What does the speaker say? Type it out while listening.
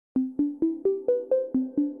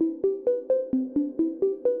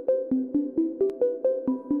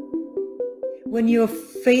When you're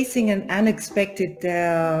facing an unexpected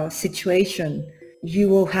situation, you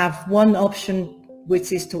will have one option,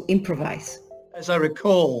 which is to improvise. As I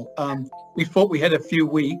recall, we thought we had a few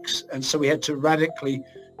weeks, and so we had to radically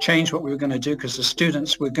change what we were going to do because the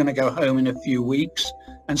students were going to go home in a few weeks.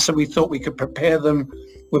 And so we thought we could prepare them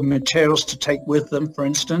with materials to take with them, for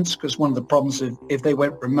instance, because one of the problems if they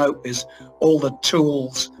went remote is all the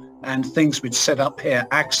tools and things we'd set up here,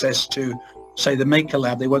 access to, say, the Maker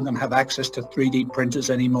Lab, they weren't going to have access to 3D printers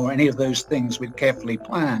anymore, any of those things we'd carefully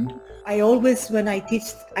planned. I always, when I teach,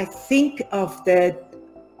 I think of the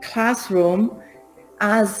classroom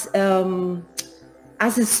as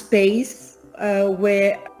a space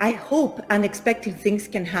where I hope unexpected things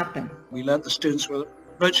can happen. We learned the students were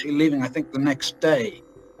virtually leaving, I think, the next day.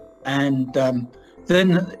 And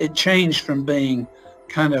then it changed from being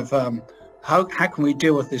kind of, how can we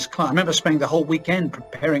deal with this class? I remember spending the whole weekend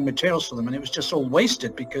preparing materials for them, and it was just all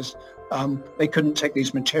wasted because they couldn't take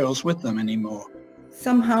these materials with them anymore.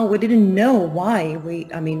 Somehow we didn't know why.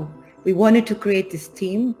 We wanted to create this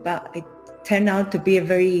team, but it turned out to be a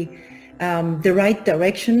very, the right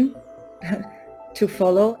direction to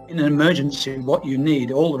follow. In an emergency, what you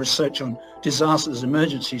need, all the research on disasters,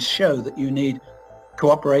 emergencies show that you need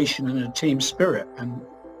cooperation and a team spirit, and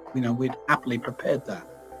we'd happily prepared that.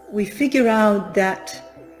 We figure out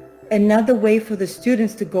that another way for the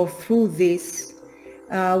students to go through this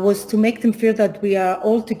was to make them feel that we are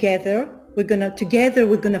all together. We're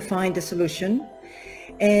gonna find a solution,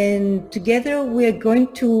 and together we're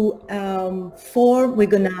going to we're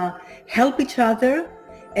gonna help each other,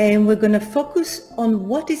 and we're gonna focus on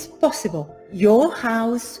what is possible. Your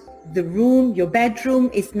house, the room, your bedroom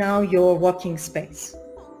is now your working space.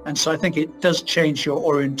 And so I think it does change your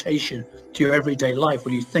orientation to your everyday life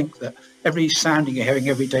when you think that every sound you're hearing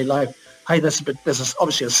everyday life, hey, there's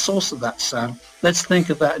obviously a source of that sound. Let's think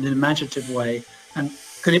of that in an imaginative way. And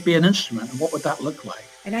could it be an instrument? And what would that look like?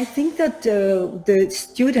 And I think that the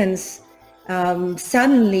students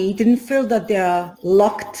suddenly didn't feel that they are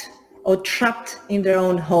locked or trapped in their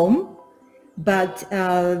own home, but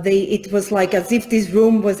it was like as if this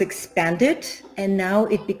room was expanded, and now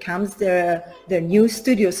it becomes their new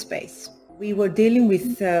studio space. We were dealing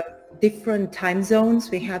with different time zones.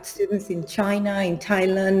 We had students in China, in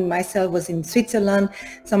Thailand, myself was in Switzerland,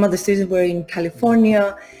 some of the students were in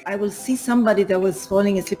California. I will see somebody that was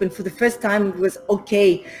falling asleep, and for the first time it was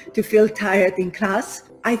okay to feel tired in class.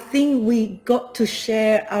 I think we got to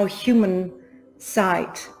share our human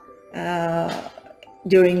side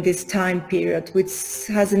during this time period, which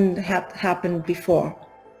hasn't happened before.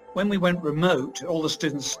 When we went remote, all the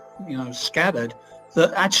students, scattered,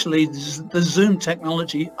 that actually the Zoom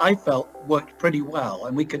technology, I felt, worked pretty well,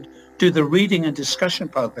 and we could do the reading and discussion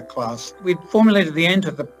part of the class. We'd formulated the end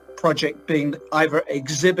of the project being either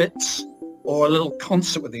exhibits or a little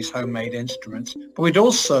concert with these homemade instruments, but we'd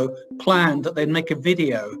also planned that they'd make a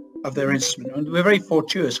video of their instrument. And we're very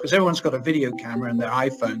fortuitous because everyone's got a video camera in their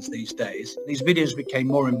iPhones these days. These videos became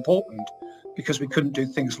more important because we couldn't do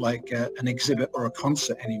things like an exhibit or a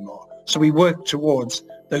concert anymore. So we worked towards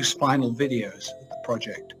those final videos of the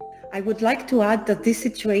project. I would like to add that this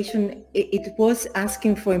situation, it was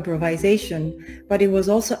asking for improvisation, but it was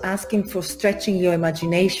also asking for stretching your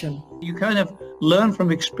imagination. You kind of learn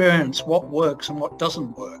from experience what works and what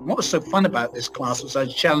doesn't work. And what was so fun about this class was I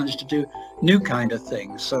was challenged to do new kind of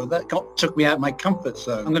things. So that took me out of my comfort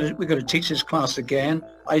zone. We're going to teach this class again.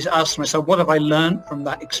 I asked myself, what have I learned from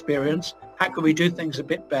that experience? How can we do things a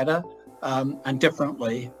bit better and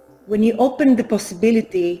differently? When you open the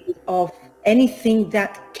possibility of anything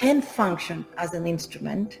that can function as an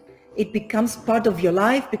instrument, it becomes part of your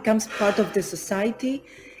life, becomes part of the society.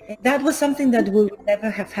 That was something that would never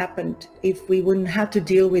have happened if we wouldn't have to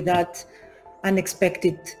deal with that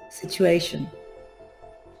unexpected situation.